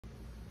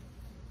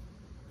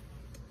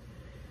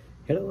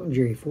Hello, I'm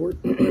Jerry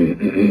Ford.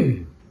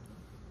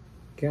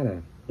 Got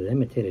a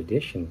limited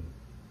edition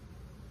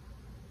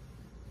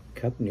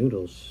cup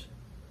noodles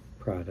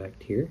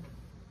product here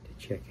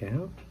to check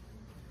out.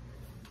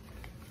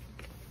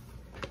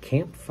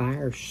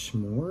 Campfire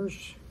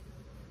s'mores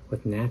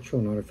with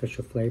natural and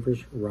artificial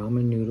flavors,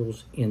 ramen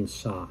noodles in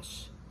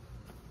sauce.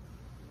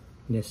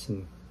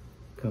 Nissen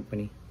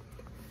company.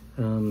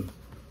 So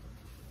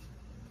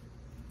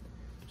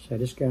I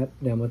just got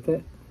done with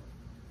it.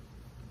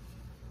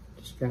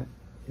 Just got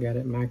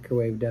it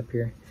microwaved up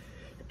here.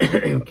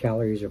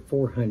 Calories are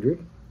 400.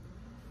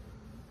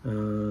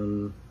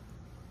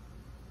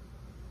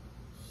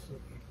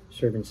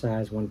 Serving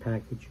size, one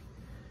package.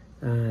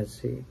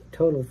 Let's see.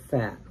 Total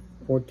fat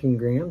 14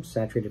 grams.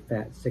 Saturated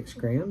fat 6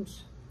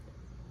 grams.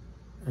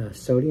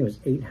 Sodium is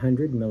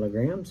 800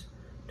 milligrams.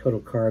 Total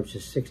carbs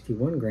is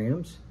 61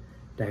 grams.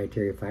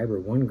 Dietary fiber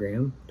 1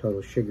 gram.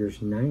 Total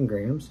sugars 9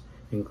 grams.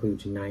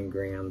 Includes 9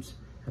 grams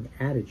of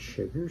added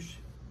sugars.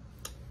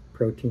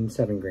 Protein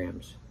 7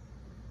 grams.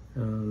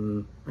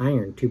 Iron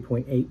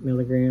 2.8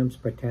 milligrams.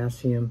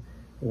 Potassium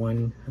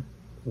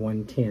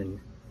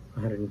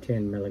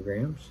 110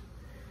 milligrams.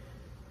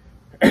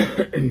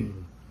 It's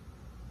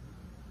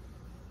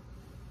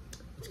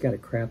got a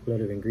crap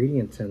load of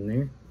ingredients in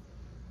there.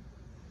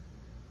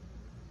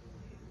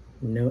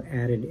 No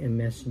added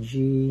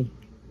MSG.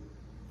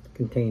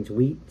 Contains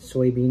wheat,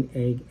 soybean,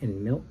 egg,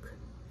 and milk.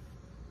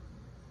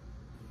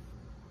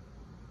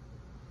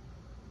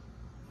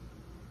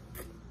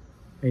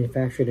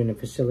 Manufactured in a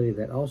facility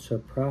that also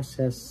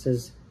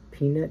processes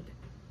peanut,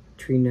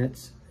 tree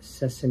nuts,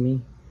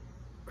 sesame,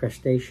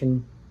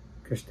 crustacean,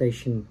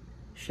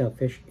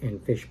 shellfish, and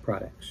fish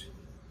products.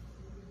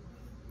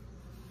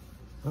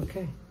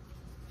 Okay.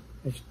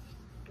 It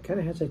kind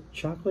of has a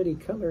chocolatey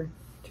color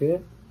to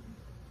it.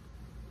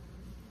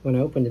 When I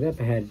opened it up,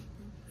 I had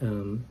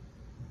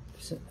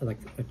like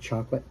a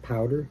chocolate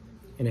powder,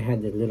 and it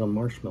had the little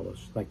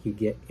marshmallows like you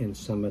get in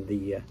some of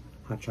the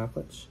hot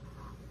chocolates.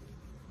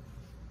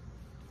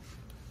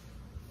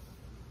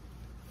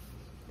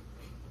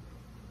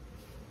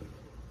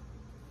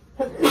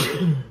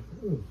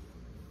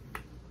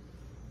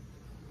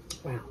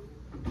 Wow.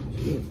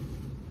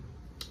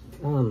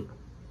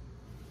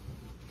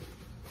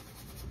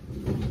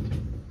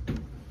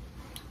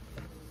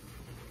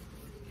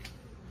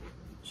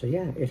 So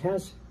yeah, it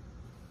has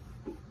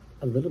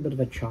a little bit of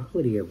a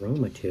chocolatey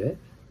aroma to it.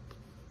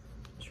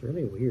 It's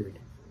really weird.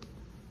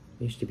 It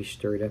needs to be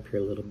stirred up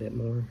here a little bit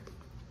more.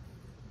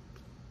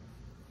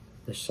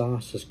 The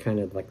sauce is kind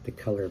of like the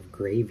color of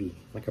gravy,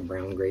 like a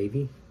brown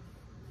gravy.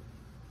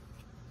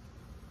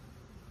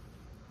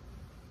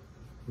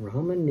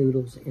 Ramen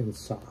noodles in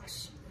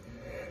sauce.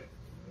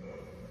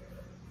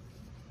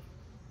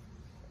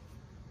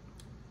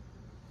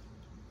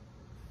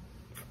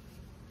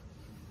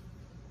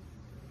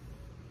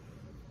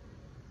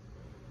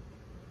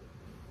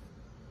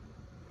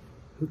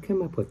 Who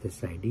came up with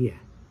this idea?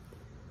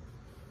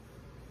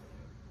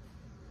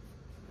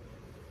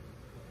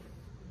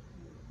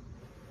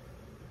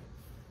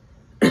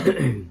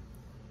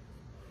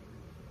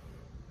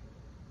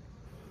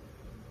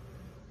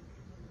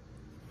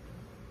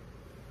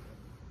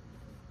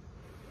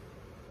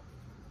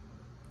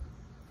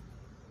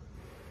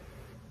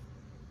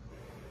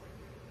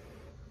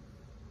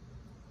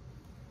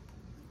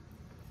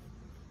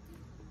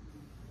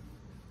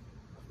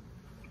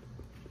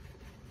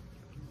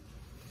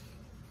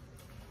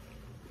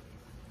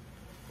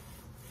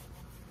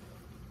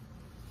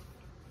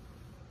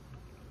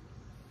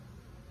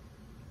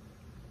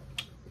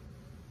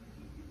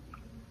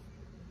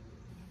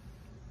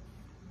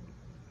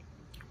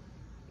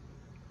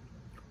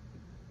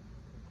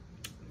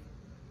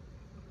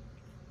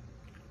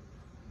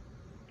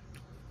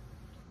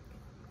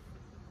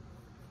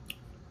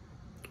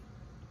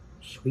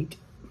 Sweet,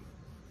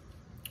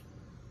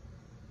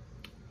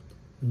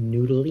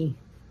 noodly,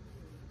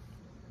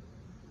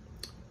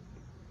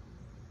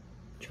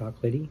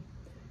 chocolatey.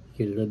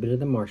 Get a little bit of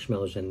the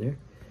marshmallows in there.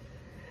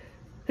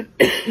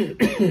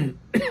 It's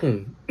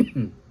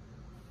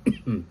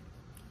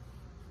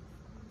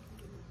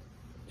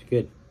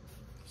good.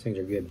 These things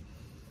are good.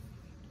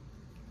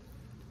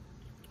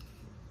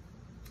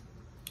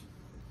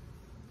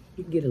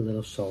 You can get a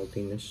little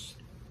saltiness.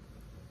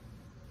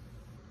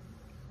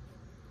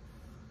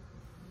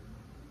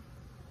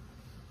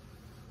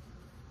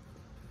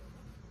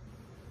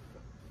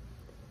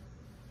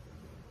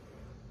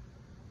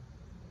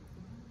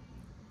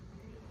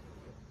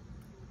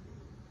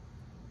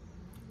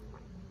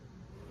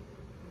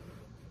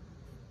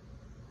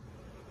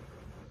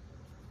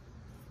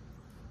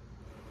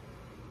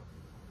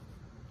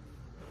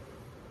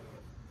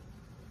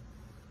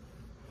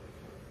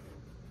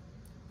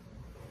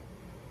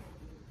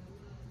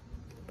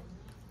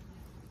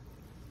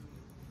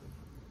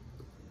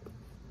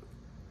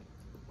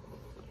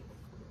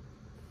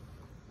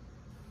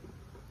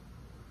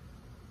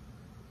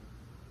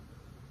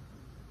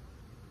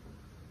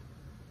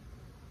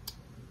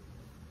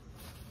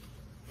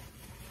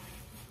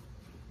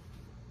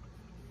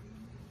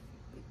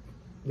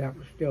 That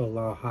was still a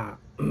lot hot.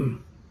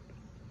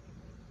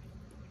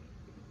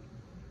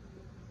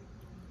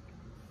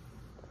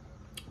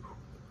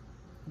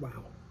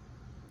 Wow.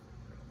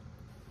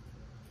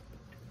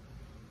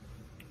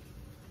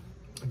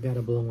 I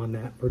gotta blow on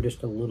that for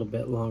just a little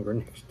bit longer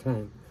next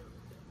time.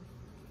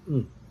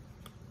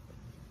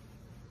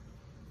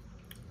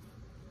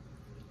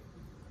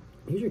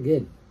 These are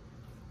good.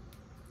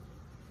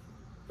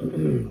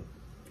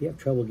 If you have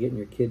trouble getting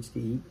your kids to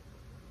eat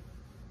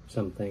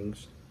some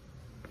things,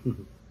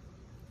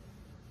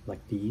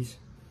 like these,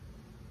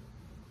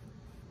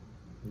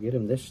 get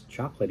them this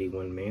chocolatey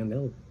one,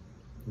 man.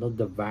 They'll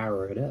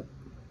devour it up.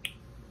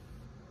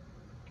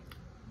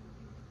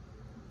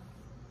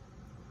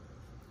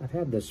 I've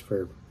had this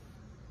for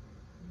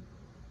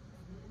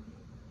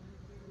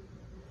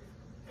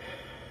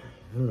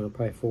I don't know,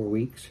 probably 4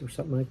 weeks or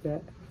something like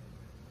that.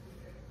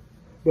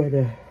 But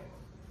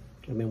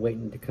I've been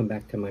waiting to come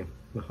back to my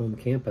home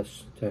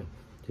campus to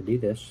do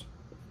this.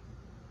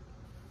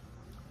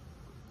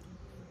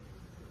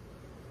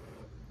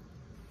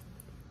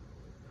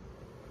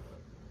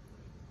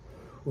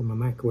 Where my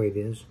microwave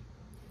is.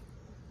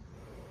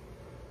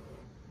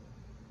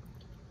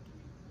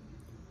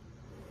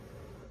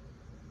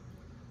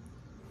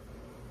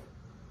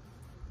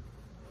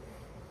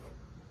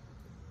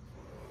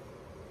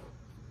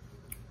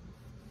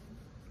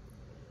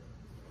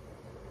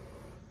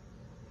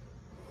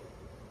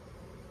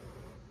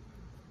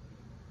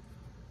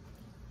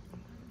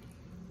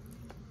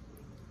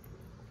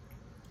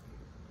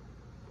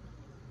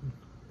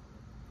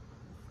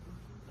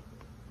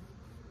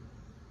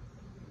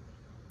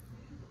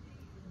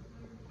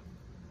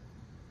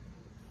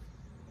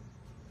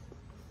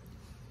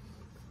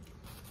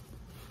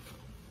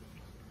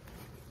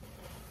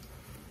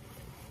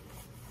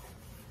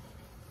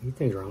 These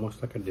things are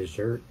almost like a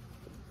dessert.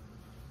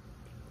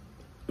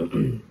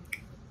 It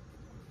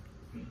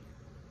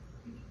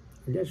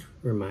does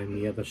remind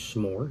me of a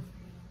s'more.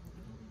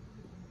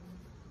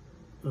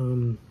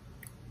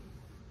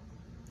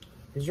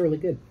 It's really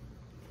good.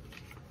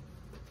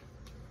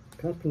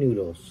 Cup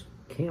noodles,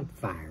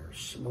 campfire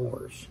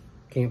s'mores,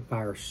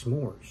 campfire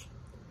s'mores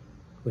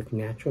with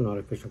natural and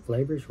artificial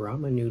flavors,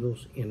 ramen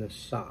noodles in a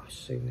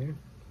sauce. See there?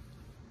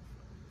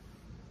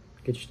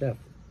 Good stuff.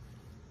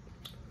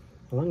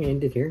 Well, I'm going to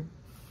end it here.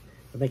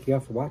 I thank you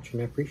all for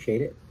watching. I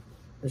appreciate it.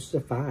 This is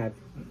a 5.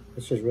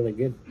 This is really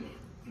good.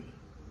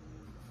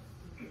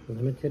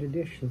 Limited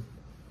edition.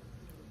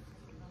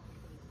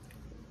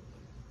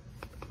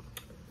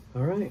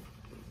 All right.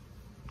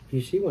 If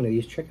you see one of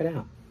these, check it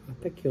out. I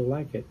think you'll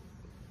like it.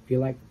 If you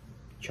like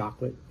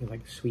chocolate, you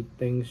like sweet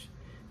things,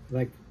 you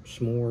like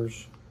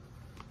s'mores,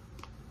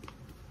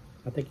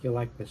 I think you'll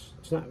like this.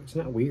 It's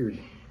not weird.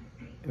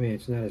 I mean,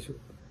 it's not as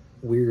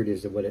weird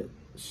as what it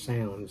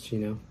sounds, you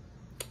know.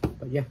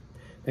 But yeah,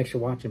 thanks for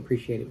watching.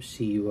 Appreciate it.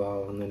 See you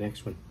all on the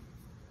next one.